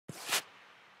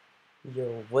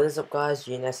Yo, what is up guys,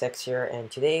 GeniusX here,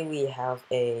 and today we have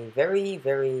a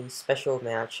very special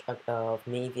match of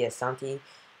me via Santi,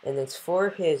 and it's for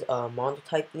his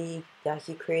Monotype league that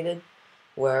he created,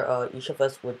 where each of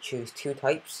us would choose two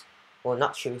types. Well,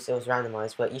 not choose, it was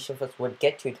randomized, but each of us would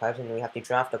get two types and we have to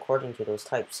draft according to those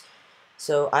types.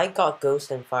 So I got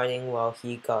Ghost and Fighting while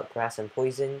he got Grass and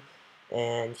Poison,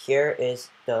 and here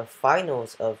is the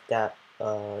finals of that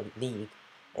league.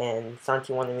 And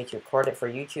Santi wanted me to record it for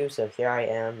YouTube, so here I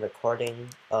am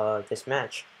recording this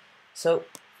match. So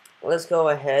let's go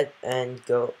ahead and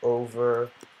go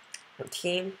over the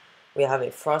team. We have a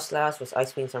Frostlass with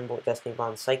Ice Beam, Sunbolt, Destiny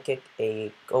Bond, Psychic,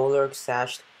 a Golurk,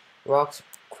 Sashed, Rocks,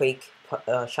 Quake,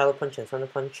 Shadow Punch, and Thunder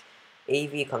Punch,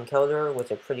 AV Conkeldurr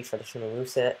with a pretty traditional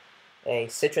moveset, a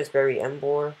Citrus Berry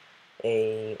Emboar,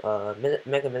 a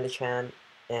Mega Millichan,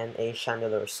 and a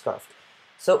Chandelure Scarf.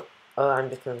 So, I'm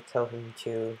just going to tell him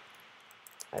to,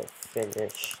 I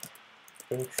finished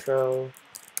intro,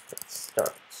 let's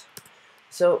start.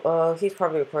 So, he's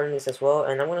probably recording this as well,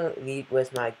 and I'm going to lead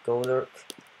with my Golurk,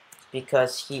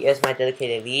 because he is my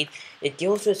dedicated lead. It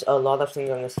deals with a lot of things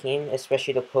on this team,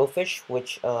 especially the Crowfish,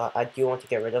 which I do want to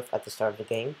get rid of at the start of the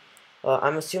game.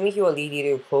 I'm assuming he will lead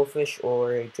either Crowfish or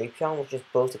Drapion, which is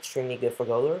both extremely good for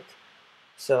Golurk.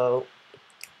 So,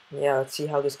 yeah, let's see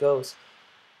how this goes.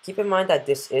 Keep in mind that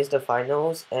this is the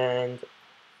finals, and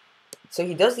so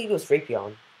he does lead with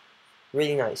Drapion.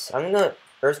 Really nice. I'm gonna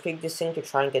Earthquake this thing to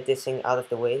try and get this thing out of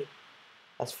the way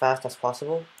as fast as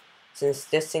possible, since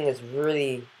this thing is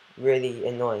really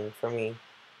annoying for me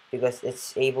because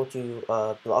it's able to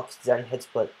block Zen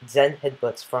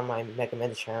headbutts from my Mega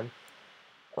Medicham.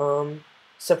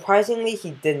 Surprisingly,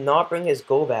 he did not bring his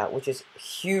Golbat, which is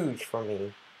huge for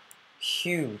me.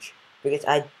 Huge. Because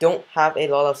I don't have a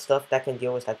lot of stuff that can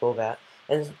deal with that Golbat.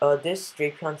 And this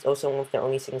Drapion is also one of the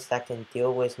only things that can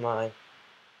deal with my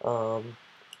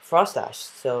Frost Dash.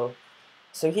 So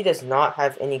he does not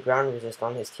have any ground resist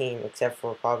on his team except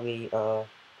for probably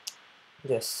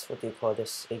this, what do you call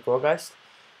this, a Gourgeist.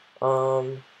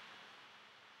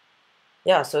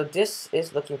 Yeah, so this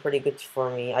is looking pretty good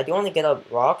for me. I do want to get up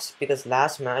Rocks because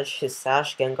last match his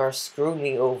Sash Gengar screwed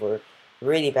me over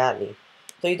really badly.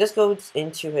 So he just goes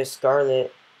into his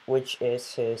Scarlet, which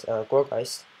is his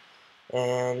Gourgeist,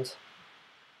 and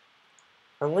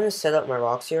I'm going to set up my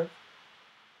Rocks here.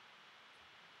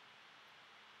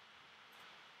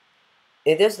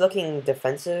 It is looking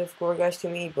defensive, Gourgeist, to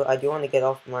me, but I do want to get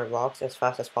off my Rocks as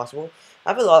fast as possible.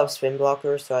 I have a lot of spin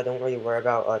blockers, so I don't really worry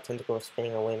about Tentacle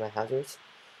spinning away my hazards.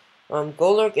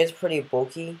 Golurk is pretty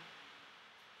bulky,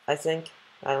 I think.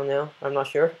 I don't know. I'm not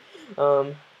sure.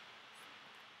 Um,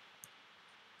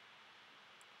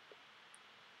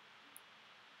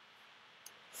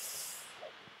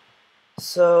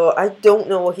 so I don't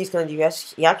know what he's gonna do.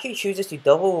 He actually chooses to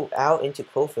double out into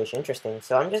Crowfish. Interesting.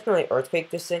 So I'm just gonna Earthquake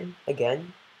this in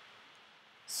again.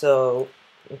 So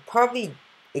probably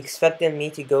expecting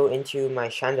me to go into my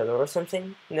Chandelure or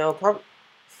something. No, probably.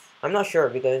 I'm not sure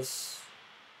because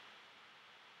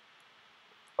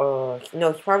no,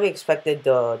 he probably expected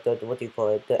the what do you call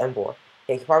it, the Emboar.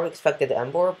 Yeah, he probably expected the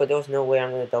Emboar, but there was no way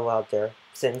I'm gonna double out there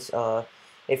since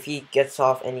if he gets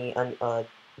off any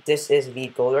this is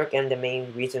lead Golurk, and the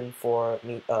main reason for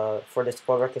me for this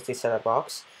Golurk is to set up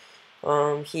rocks.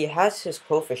 He has his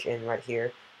Crowfish in right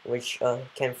here, which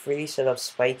can freely set up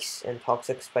spikes and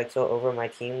toxic spikes all over my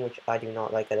team, which I do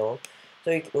not like at all.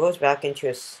 So he goes back into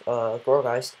his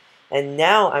Gourgeist, and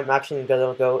now I'm actually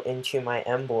gonna go into my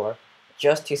Emboar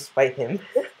just to spite him.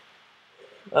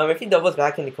 If he doubles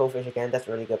back into Crowfish again, that's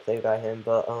a really good play by him,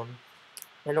 but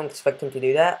I don't expect him to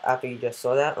do that after you just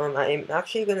saw that. I'm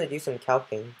actually gonna do some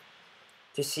calcing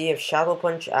to see if Shadow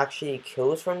Punch actually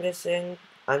kills from this thing.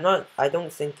 I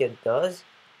don't think it does,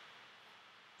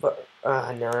 but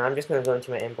no, I'm just gonna go into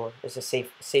my Emboar. It's the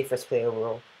safest play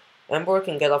overall. Emboar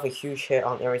can get off a huge hit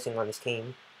on everything on his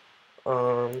team.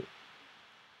 Let's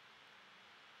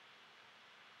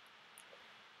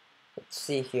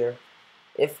see here.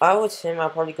 If I was him,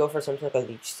 I'd probably go for something like a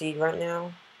Leech Seed right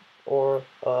now, or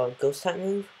a Ghost type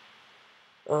move.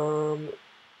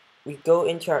 We go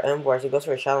into our Emboar, so it goes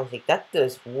for a Shadow Sneak. That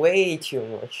does way too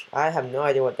much. I have no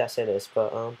idea what that set is,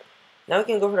 but now we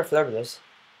can go for the Flare Blitz.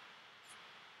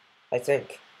 I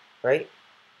think, right?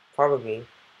 Probably,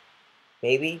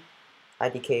 maybe.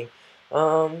 IDK.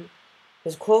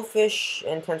 His Crowfish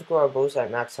and Tentacle are both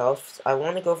at max health. I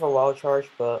want to go for Wild Charge,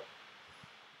 but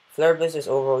Flare Blitz is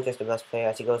overall just the best play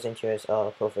as he goes into his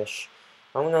Crowfish.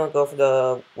 I'm gonna go for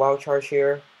the Wild Charge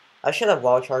here. I should have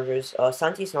Wild Chargers.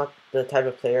 Santi's not the type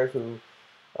of player who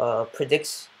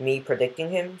predicts me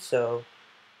predicting him, so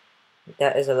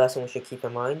that is a lesson we should keep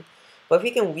in mind. But if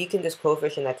he can weaken this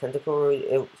Quillfish and that Tentacle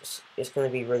Root, it's going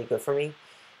to be really good for me.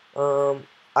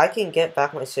 I can get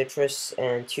back my Citrus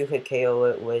and 2-hit KO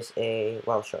it with a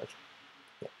Wild Charge.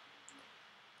 Yeah.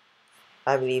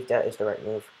 I believe that is the right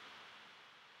move.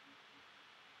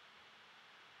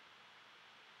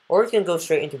 Or we can go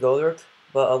straight into Golurk,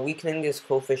 but weakening this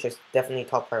Quillfish is definitely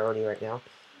top priority right now.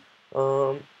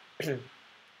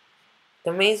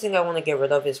 The main thing I want to get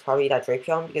rid of is probably that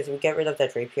Drapion, because if we get rid of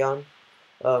that Drapion,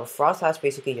 Frostlass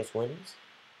basically just wins.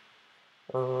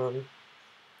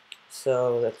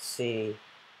 So let's see.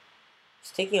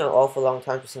 It's taking an awful long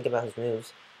time to think about his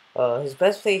moves. His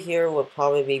best play here would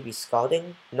probably be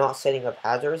Scalding, not setting up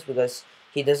hazards, because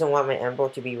he doesn't want my Ember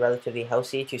to be relatively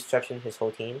healthy to strengthen his whole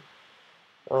team.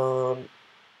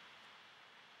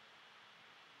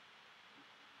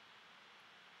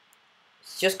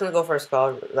 It's just gonna go for a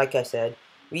Scald, like I said.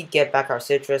 We get back our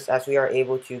Citrus as we are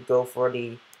able to go for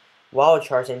the Wild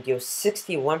Charge and deal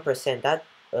 61%. That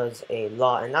is a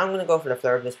lot. And now I'm going to go for the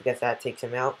Flare Blitz because that takes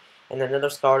him out. And another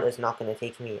Scald is not going to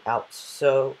take me out.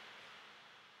 So,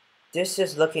 this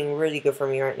is looking really good for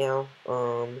me right now.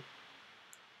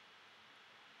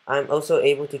 I'm also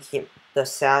able to keep the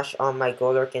Sash on my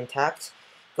Golurk intact.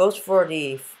 Goes for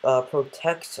the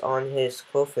Protect on his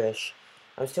Quillfish.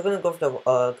 I'm still gonna go for the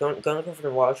gonna go for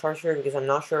the Wild Charge here because I'm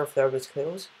not sure if Flare Blitz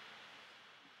kills.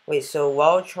 Wait, so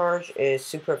Wild Charge is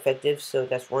super effective, so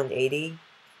that's 180.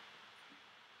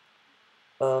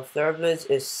 Flare Blitz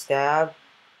is Stab.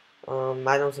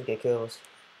 I don't think it kills,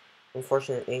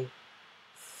 unfortunately.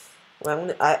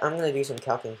 Well, I'm gonna do some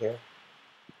calcing here.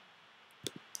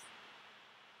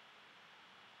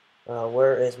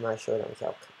 Where is my showdown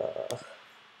calc?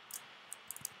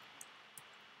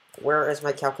 Where is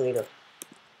my calculator?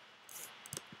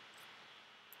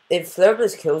 If Flare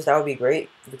Blitz kills, that would be great,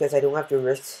 because I don't have to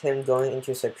risk him going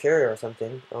into Superior or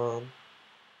something.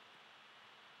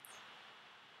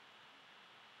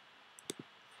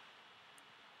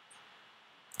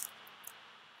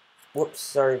 Whoops,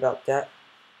 sorry about that.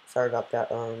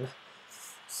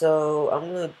 So,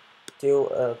 I'm gonna do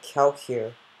a calc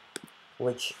here,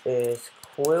 which is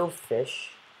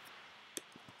Quillfish.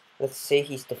 Let's say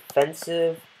he's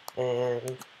defensive,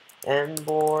 and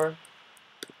Ember.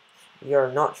 We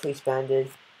are not Trace Banded.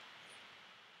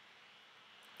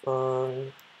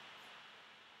 So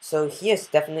he is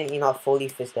definitely not fully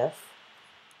Fizz Def.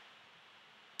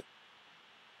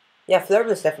 Yeah, Flare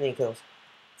Blitz definitely kills.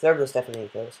 It's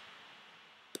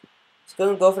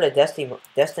gonna go for the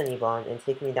Destiny Bond and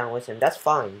take me down with him. That's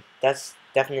fine. That's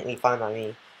definitely fine by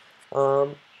me.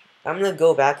 I'm gonna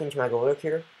go back into my Golurk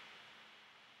here.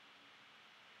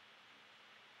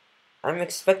 I'm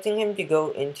expecting him to go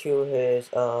into his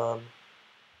Drapion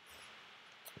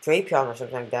or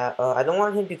something like that. I don't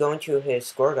want him to go into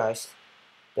his Scoregeist,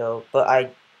 though, but I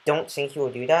don't think he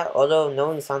will do that, although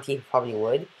knowing Santi, he probably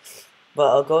would.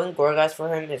 But going Gourgeist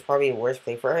for him is probably a worse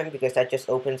play for him, because that just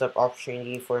opens up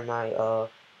opportunity for my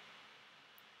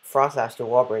Frostlass to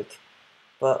wall break.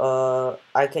 But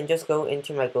I can just go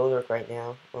into my Golurk right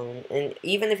now. And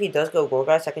even if he does go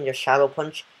Gourgeist, I can just Shadow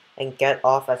Punch and get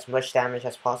off as much damage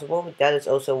as possible. That is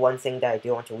also one thing that I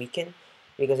do want to weaken,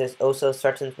 because it also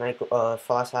threatens my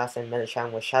Frostlass and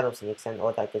Metacham with Shadow Sneaks and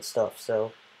all that good stuff.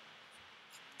 So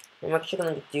I'm actually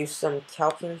going to do some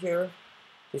calcing here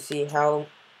to see how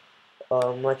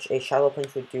much a Shadow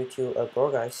Punch would do to a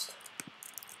Gourgeist.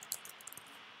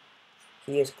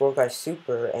 He is Gourgeist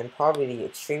Super and probably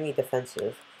extremely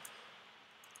defensive.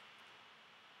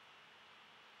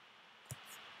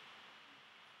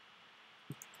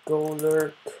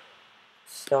 Golurk,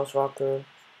 Stealth Rocker,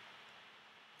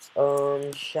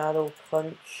 Shadow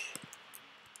Punch.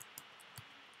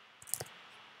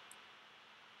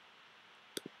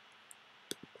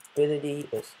 Ability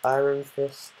is Iron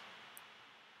Fist.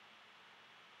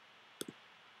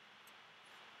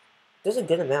 Does a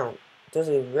good amount. Does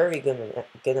a very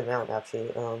good amount actually.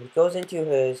 He goes into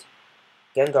his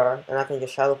Gengar, and I can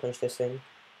just Shadow Punch this thing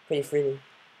pretty freely.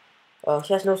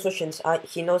 He has no switch-ins.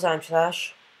 He knows I'm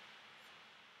Slash.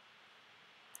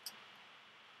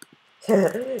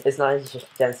 It's not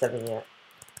Gen 7 yet.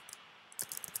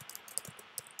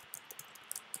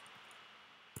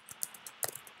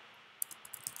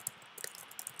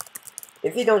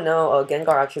 If you don't know,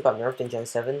 Gengar actually got nerfed in Gen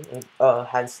 7 and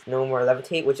has no more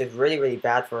Levitate, which is really, really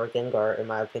bad for Gengar in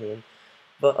my opinion.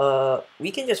 But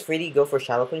we can just freely go for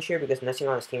Shadow Punch here because nothing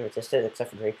on his team resisted except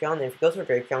for Drapion. And if he goes for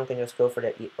Drapion, we can just go for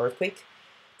the Earthquake.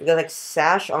 Because like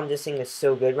Sash on this thing is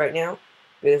so good right now,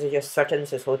 because it just threatens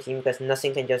his whole team because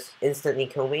nothing can just instantly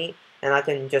kill me. And I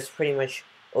can just pretty much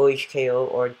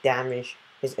OHKO or damage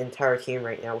his entire team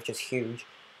right now, which is huge.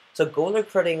 So Golden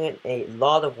putting in a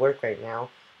lot of work right now,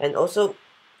 and also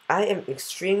I am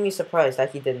extremely surprised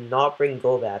that he did not bring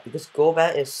Golbat, because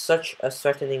Golbat is such a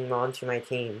threatening mon to my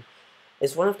team.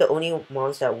 It's one of the only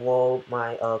mons that wall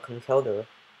my Conkeldurr.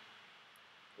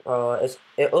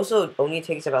 It also only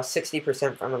takes about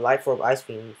 60% from a Life Orb Ice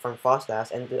Beam from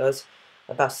Frostlass and does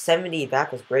about 70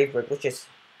 back with Brave Bird, which is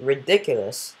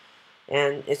ridiculous.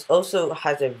 And it also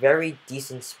has a very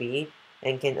decent speed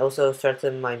and can also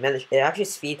threaten my Medicham. It actually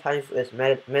speed times with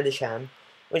Medicham,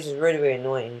 which is really, really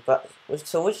annoying.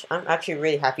 Which I'm actually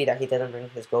really happy that he didn't bring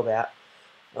his Golbat.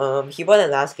 He bought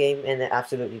it last game and it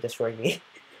absolutely destroyed me.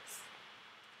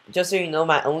 Just so you know,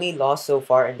 my only loss so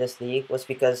far in this league was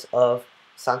because of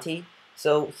Santi.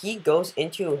 So he goes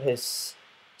into his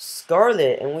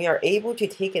Scarlet, and we are able to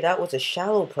take it out with a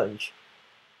Shallow Punch.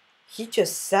 He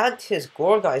just sat his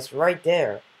Gorgeist right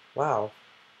there. Wow.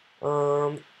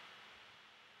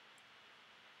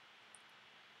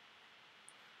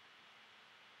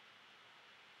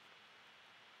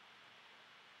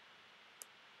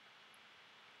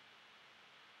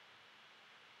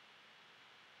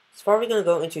 He's probably gonna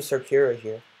go into Serpura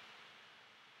here.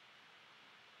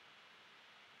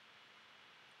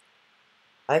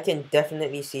 I can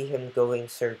definitely see him going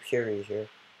Serpura here.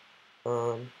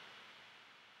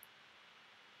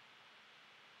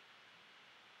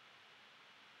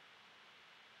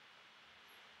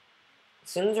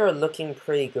 Things are looking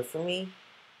pretty good for me.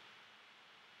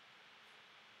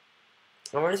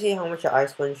 I want to see how much the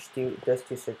Ice Punch does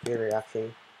to Serpura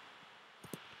actually.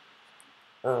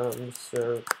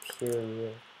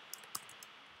 Serpura.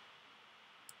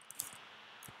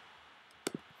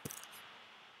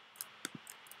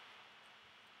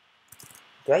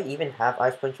 Do I even have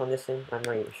Ice Punch on this thing? I'm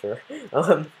not even sure.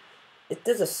 It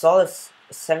does a solid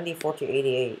 74 to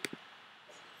 88.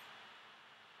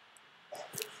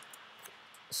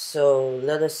 So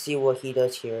let us see what he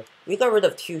does here. We got rid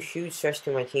of two huge threats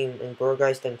to my team in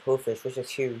Gourgeist and Crowfish, which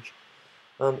is huge.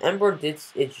 Ember did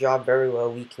its job very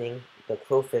well, weakening the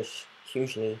Crowfish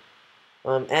hugely.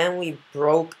 And we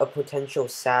broke a potential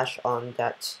sash on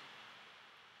that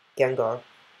Gengar.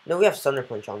 No, we have Thunder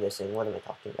Punch on this thing. What am I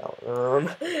talking about?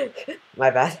 My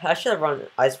bad. I should have run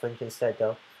Ice Punch instead,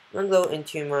 though. I'm gonna go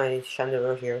into my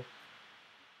Chandelure here.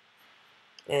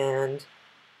 And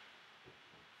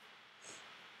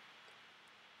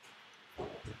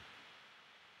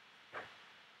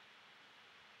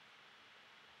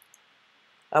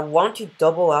I want to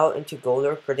double out into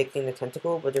Golder, predicting the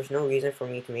Tentacle, but there's no reason for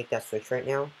me to make that switch right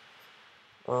now.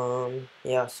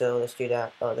 Yeah, so let's do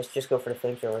that. Let's just go for the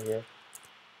Flamethrower here.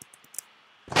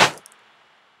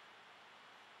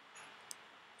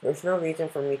 There's no reason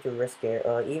for me to risk it.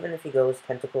 Even if he goes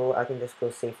Tentacle, I can just go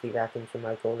safely back into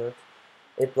my Golder.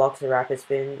 It blocks the Rapid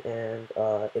Spin, and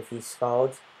if he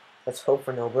scalds, let's hope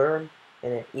for no burn.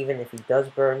 And even if he does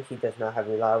burn, he does not have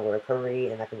reliable recovery,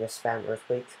 and I can just spam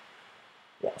Earthquake.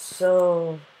 Yeah,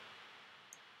 so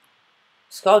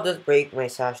Scald does break my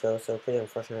sash though, so pretty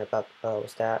unfortunate about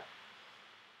with that.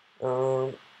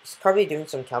 He's probably doing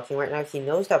some calculating right now. He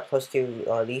knows that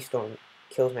 +2 Leaf Storm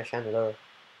kills my Chandelure.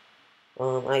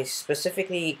 I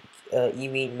specifically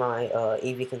EV'd my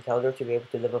AV Conkeldurr to be able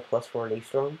to live a +4 Leaf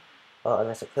Storm,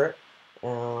 unless a crit.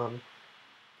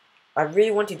 I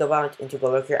really want to double out into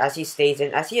Golurk here as he stays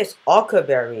in, as he has Aqua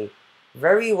Berry.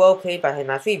 Very well played by him.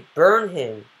 Actually burn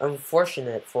him.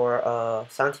 Unfortunate for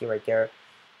Santi right there.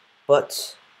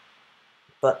 But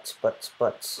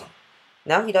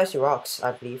now he dies to rocks,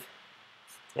 I believe.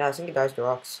 Yeah, I think he dies to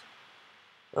rocks.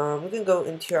 We can go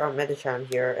into our Medicham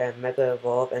here and Mega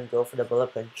Evolve and go for the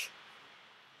Bullet Punch.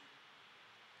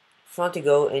 Just want to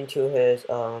go into his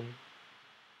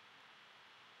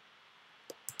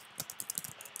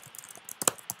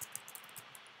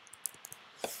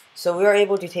So we are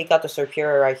able to take out the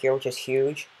Serpura right here, which is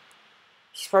huge.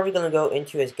 He's probably gonna go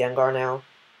into his Gengar now.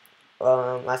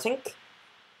 I think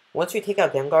once we take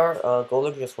out Gengar,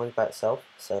 Golurk just wins by itself.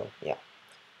 So yeah.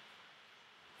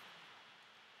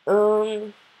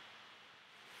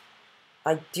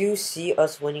 I do see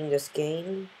us winning this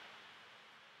game.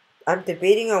 I'm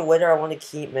debating on whether I want to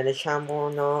keep Medicham or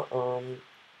not.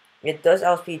 It does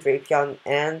outspeed Drapion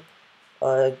and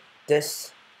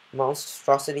this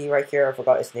monstrosity right here. I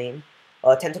forgot its name.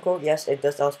 Tentacle. Yes, it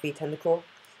does outspeed Tentacle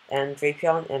and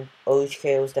Drapion, and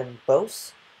OHKOs them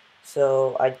both.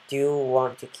 So I do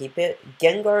want to keep it.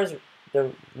 Gengar is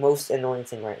the most annoying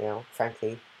thing right now,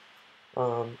 frankly.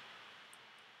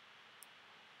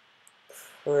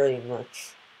 Pretty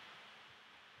much.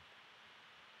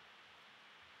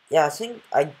 Yeah, I think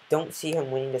I don't see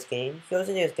him winning this game. He goes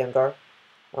into his Gengar.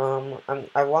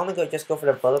 I want to just go for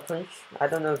the Bullet Punch. I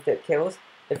don't know if it kills.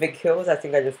 If it kills, I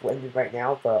think I just win right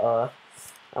now. But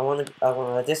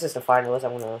this is the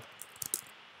finalist.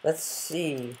 Let's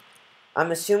see.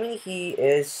 I'm assuming he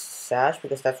is Sash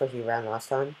because that's what he ran last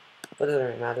time. But it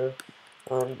doesn't matter.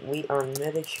 We are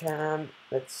Medicham.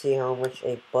 Let's see how much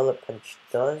a bullet punch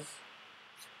does.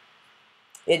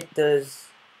 It does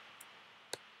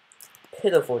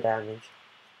pitiful damage.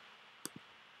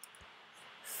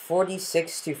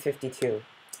 46 to 52.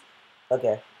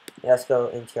 Okay, let's go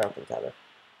into our counter.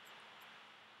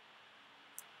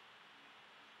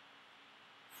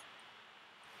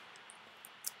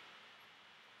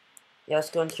 Yeah, let's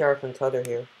go into our counter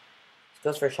here. This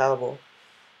goes for Shallow.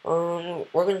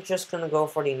 Just gonna go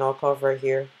for the knockoff right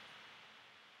here.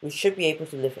 We should be able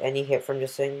to lift any hit from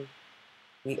this thing.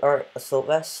 We are Assault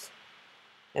Vest,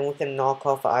 and we can knock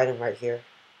off an item right here.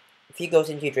 If he goes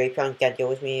into Drapion, he can't deal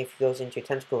with me. If he goes into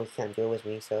Tentacle, he can't deal with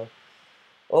me. So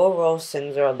overall,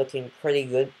 things are looking pretty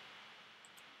good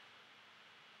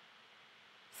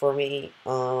for me.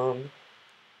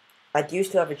 I do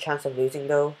still have a chance of losing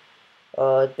though.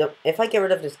 If I get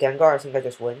rid of this Gengar, I think I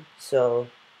just win. So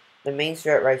the main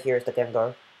threat right here is the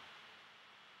Gengar.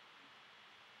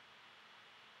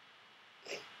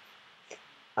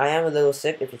 I am a little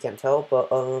sick if you can't tell, but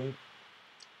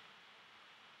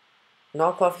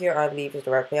knockoff here I believe is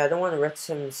the right play. I don't want to risk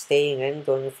him staying in,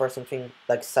 going for something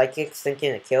like Psychic,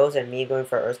 thinking it kills, and me going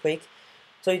for Earthquake.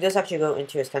 So he does actually go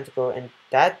into his Tentacle, and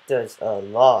that does a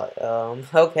lot.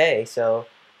 Okay, so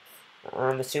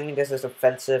I'm assuming this is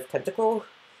offensive Tentacle.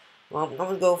 I'm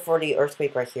gonna go for the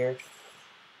Earthquake right here.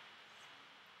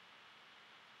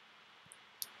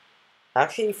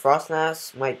 Actually,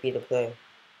 Frostlass might be the play.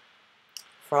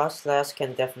 Frostlass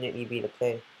can definitely be the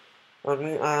play.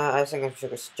 I think I'm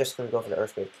just gonna go for the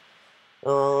Earthquake.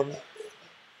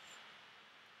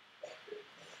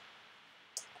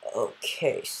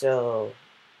 Okay, so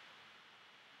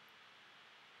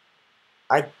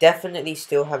I definitely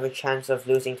still have a chance of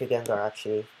losing to Gengar.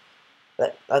 Actually,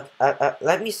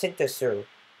 let me think this through.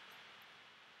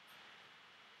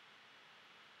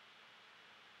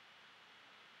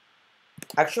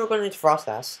 Actually, we're going into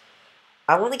Frostlass.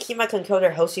 I want to keep my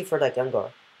controller healthy for that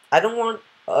Gengar. I don't want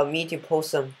me to pull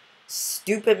some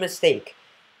stupid mistake,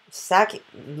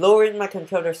 lowering my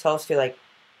controller's health to like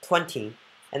 20,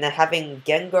 and then having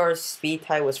Gengar's speed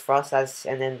tie with Frostlass,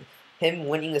 and then him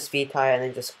winning the speed tie, and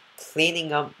then just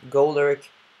cleaning up Golurk,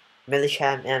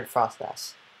 Milicham, and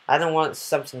Frostlass. I don't want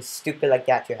something stupid like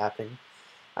that to happen.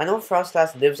 I know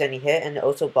Frostlass lives any hit, and it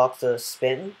also blocks the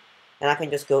spin, and I can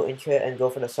just go into it and go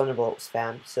for the Thunderbolt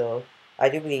spam, so I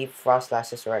do believe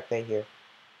Frostlass is the right play here.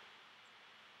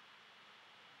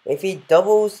 If he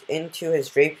doubles into his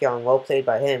Drapion, well played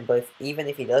by him, but even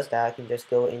if he does that, I can just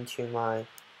go into my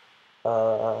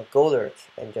Golurk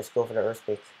and just go for the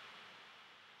Earthquake.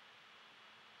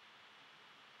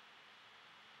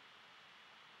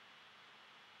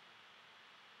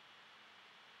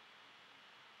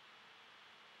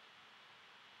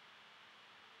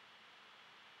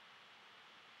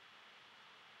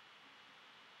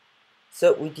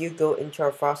 So we do go into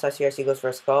our Frostlass here as he goes for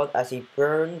a Scald, as he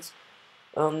burns.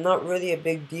 Not really a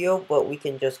big deal, but we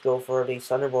can just go for the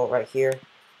Thunderbolt right here.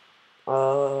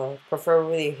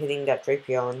 Preferably hitting that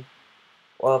Drapion.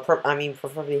 Well,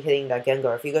 preferably hitting that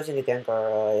Gengar. If he goes into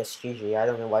Gengar, it's GG. I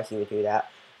don't know why he would do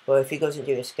that. But if he goes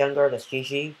into his Gengar, that's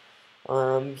GG.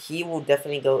 He will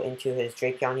definitely go into his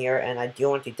Drapion here, and I do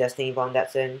want to Destiny Bomb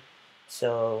that thing.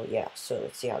 So, yeah, so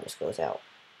let's see how this goes out.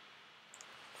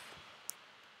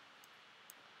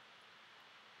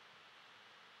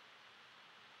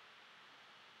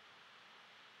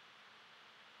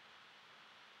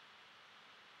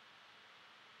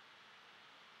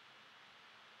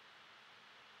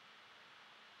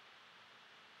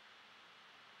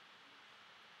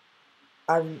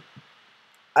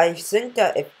 I think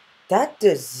that if that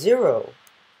does 0,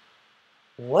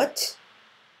 what?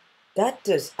 That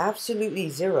does absolutely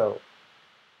 0.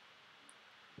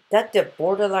 That did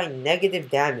borderline negative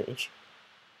damage.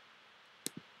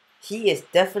 He is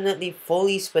definitely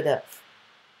fully sped up.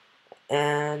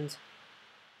 And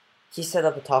he set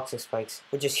up a Toxic Spikes,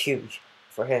 which is huge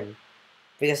for him.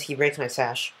 Because he breaks my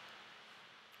sash.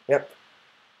 Yep.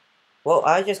 Well,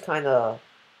 I just kind of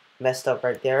messed up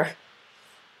right there.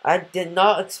 I did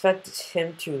not expect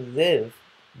him to live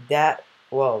that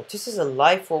well. This is a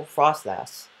life for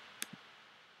Frostlass.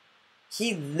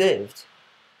 He lived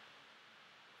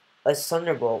a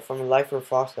Thunderbolt from a life for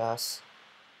Frostlass.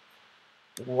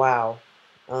 Wow.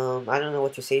 I don't know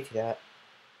what to say to that.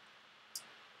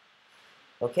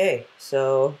 Okay,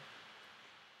 so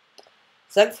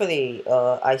thankfully,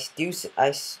 I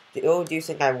still do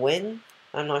think I win.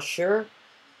 I'm not sure.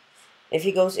 If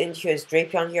he goes into his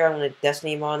Drapion here, I'm going to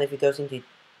Destiny Mon. If he goes into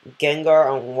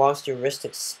Gengar and wants to risk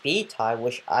the speed tie,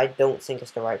 which I don't think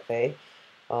is the right play.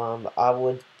 I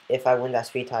would, if I win that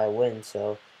speed tie, I win.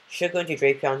 So should go into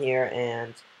Drapion here,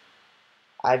 and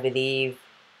I believe,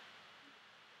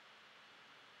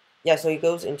 yeah. So he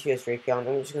goes into his Drapion.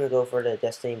 I'm just gonna go for the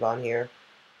Destiny Bond here,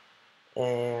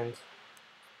 and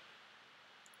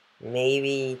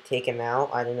maybe take him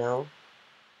out. I don't know.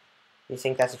 You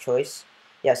think that's a choice?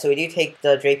 Yeah. So we do take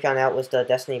the Drapion out with the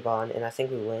Destiny Bond, and I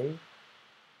think we win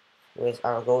with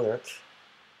our Golurk.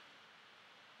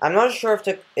 I'm not sure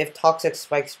if Toxic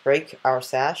Spikes break our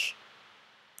Sash,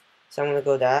 so I'm gonna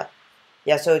go that.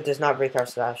 Yeah, so it does not break our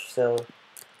Sash. So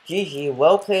GG,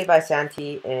 well played by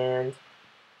Santi, and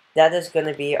that is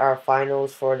gonna be our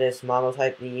finals for this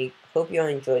Monotype League. Hope you all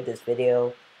enjoyed this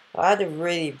video. I had a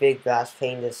really big blast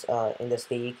playing this in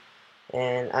this league,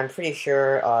 and I'm pretty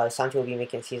sure Santi will be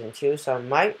making season 2, so I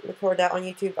might record that on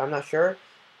YouTube. I'm not sure,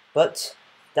 but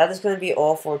that is going to be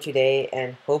all for today,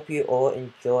 and hope you all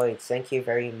enjoyed. Thank you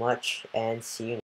very much, and see you